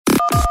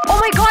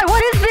my god, what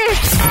is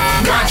this?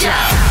 Gotcha!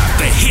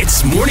 The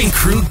Hits Morning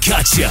Crew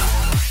Gotcha.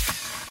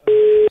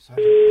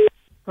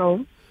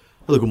 Hello.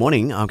 Hello, good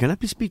morning. Can I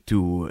please speak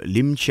to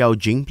Lim Xiao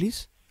Jing,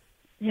 please?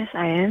 Yes,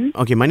 I am.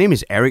 Okay, my name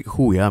is Eric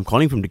Hu. Yeah, I'm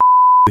calling from the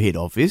head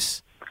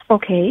office.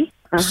 Okay.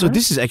 So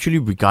this is actually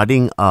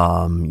regarding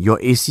your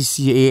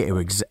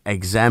ACCA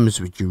exams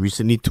which you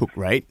recently took,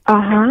 right?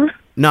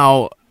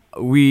 Now,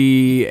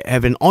 we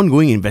have an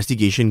ongoing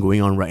investigation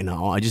going on right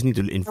now. I just need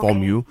to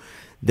inform you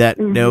that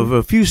there were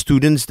a few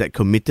students that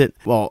committed,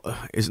 well,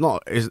 it's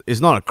not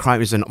a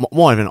crime, it's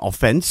more of an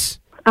offense.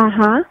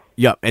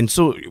 Yeah, and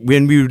so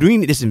when we were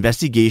doing this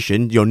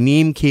investigation, your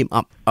name came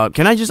up.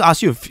 Can I just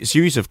ask you a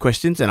series of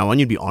questions, and I want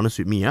you to be honest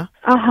with me, yeah?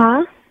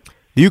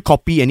 Do you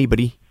copy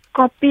anybody?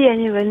 Copy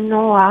anyone?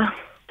 No.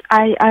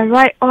 I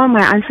write all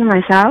my answer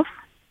myself.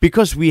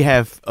 Because we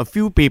have a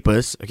few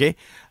papers, okay,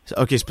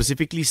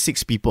 specifically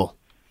 6 people,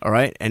 all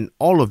right, and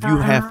all of you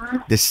have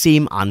the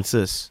same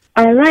answers.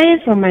 I write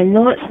it from my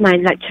notes my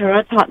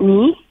lecturer taught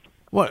me.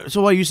 What?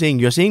 So what are you saying?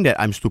 You're saying that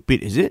I'm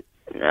stupid, is it?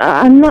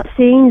 I'm not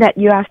saying that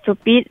you are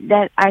stupid,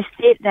 that I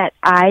said that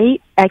I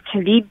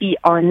actually be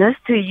honest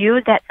to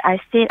you, that I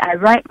said I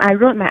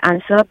wrote my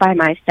answer by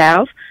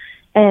myself,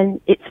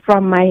 and it's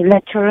from my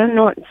lecturer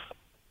notes.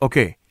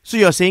 Okay, so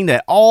you're saying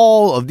that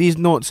all of these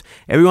notes,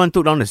 everyone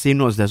took down the same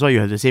notes, that's why you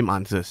have the same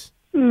answers?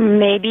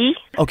 Maybe.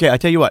 Okay, I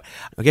tell you what.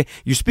 Okay,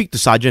 you speak to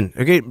Sergeant.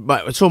 Okay,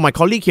 so my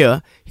colleague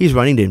here, he's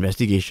running the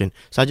investigation.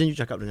 Sergeant, you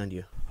cakap dengan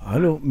dia.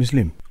 Hello, Miss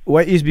Lim.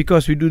 Why is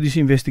because we do this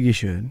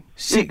investigation,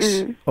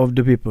 6 of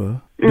the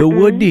paper, the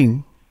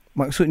wording,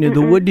 maksudnya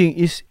the wording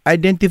is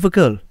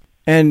identical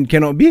and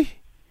cannot be.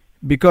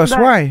 Because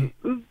why?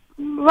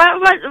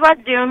 What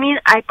do you mean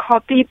I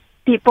copy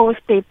people's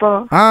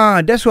paper?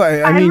 That's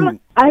why I mean.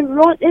 I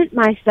wrote it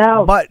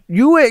myself. But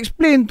you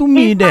explain to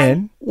me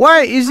then,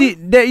 why is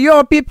it that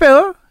your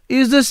paper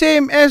is the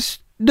same as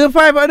the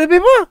 5 other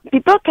people?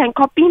 People can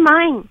copy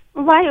mine.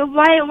 Why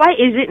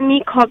is it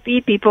me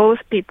copy people's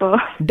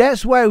paper?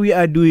 That's why we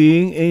are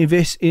doing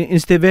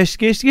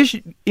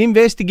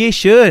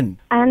investigation.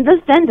 I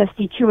understand the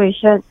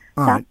situation.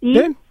 Tapi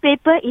then?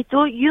 paper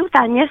itu you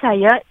tanya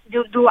saya,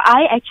 do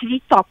I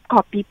actually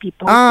copy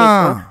people's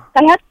paper?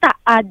 Saya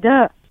tak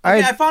ada.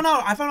 Okay, I found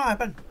out.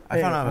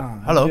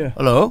 Hello, yeah.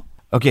 Hello.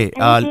 Okay,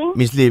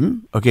 Miss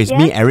Lim. Okay, it's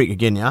me, Eric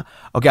again. Yeah.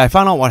 Okay, I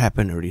found out what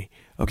happened already.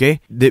 Okay,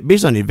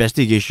 based on the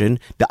investigation,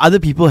 the other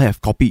people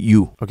have copied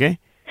you. Okay.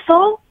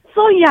 So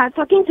you are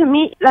talking to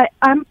me like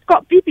I'm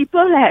copy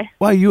people.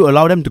 Why you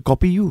allow them to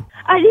copy you?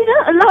 I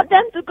didn't allow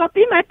them to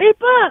copy my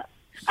paper.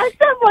 I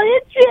sat for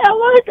it 3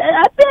 hours and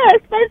I pay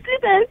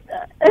expensive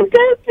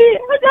fee.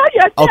 Now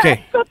you're saying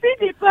I copy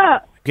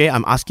people. Okay,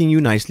 I'm asking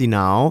you nicely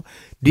now.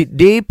 Did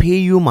they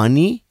pay you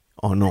money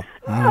or no?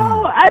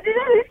 No, I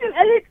didn't receive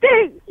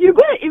anything. You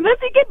go and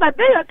investigate my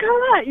bank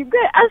account. You go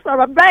and ask for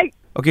my bank.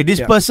 Okay,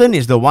 this person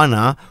is the one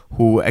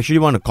who actually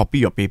want to copy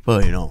your paper,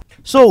 you know.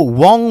 So,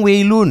 Wong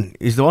Wei Lun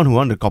is the one who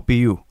want to copy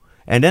you.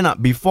 And then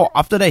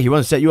after that, he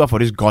wants to set you up for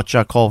this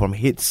gotcha call from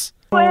HITz.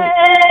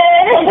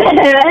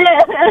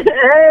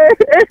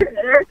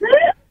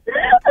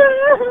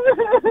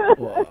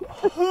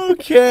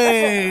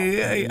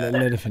 Okay.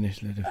 Let her finish.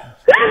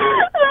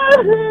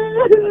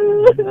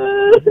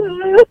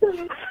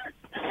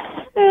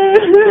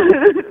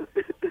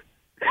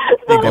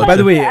 By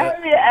the way,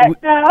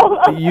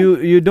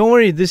 you don't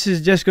worry. This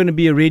is just going to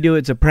be a radio.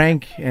 It's a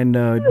prank, and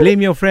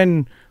blame your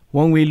friend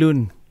Wong Wei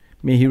Lun.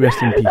 May he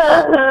rest in peace.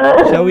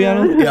 Shall we,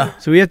 Arnold? Yeah.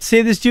 So we have to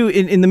say this to you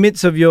in the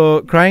midst of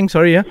your crying.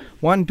 Sorry,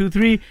 1, 2,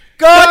 3.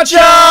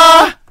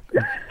 Gotcha!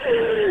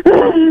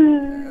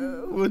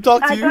 We'll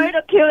talk to you. I'm going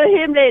to kill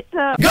him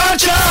later.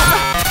 Gotcha!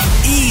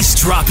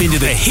 Eavesdrop into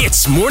the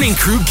Hits Morning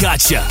Crew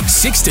Gotcha.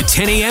 6 to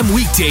 10 a.m.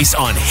 weekdays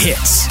on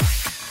Hits.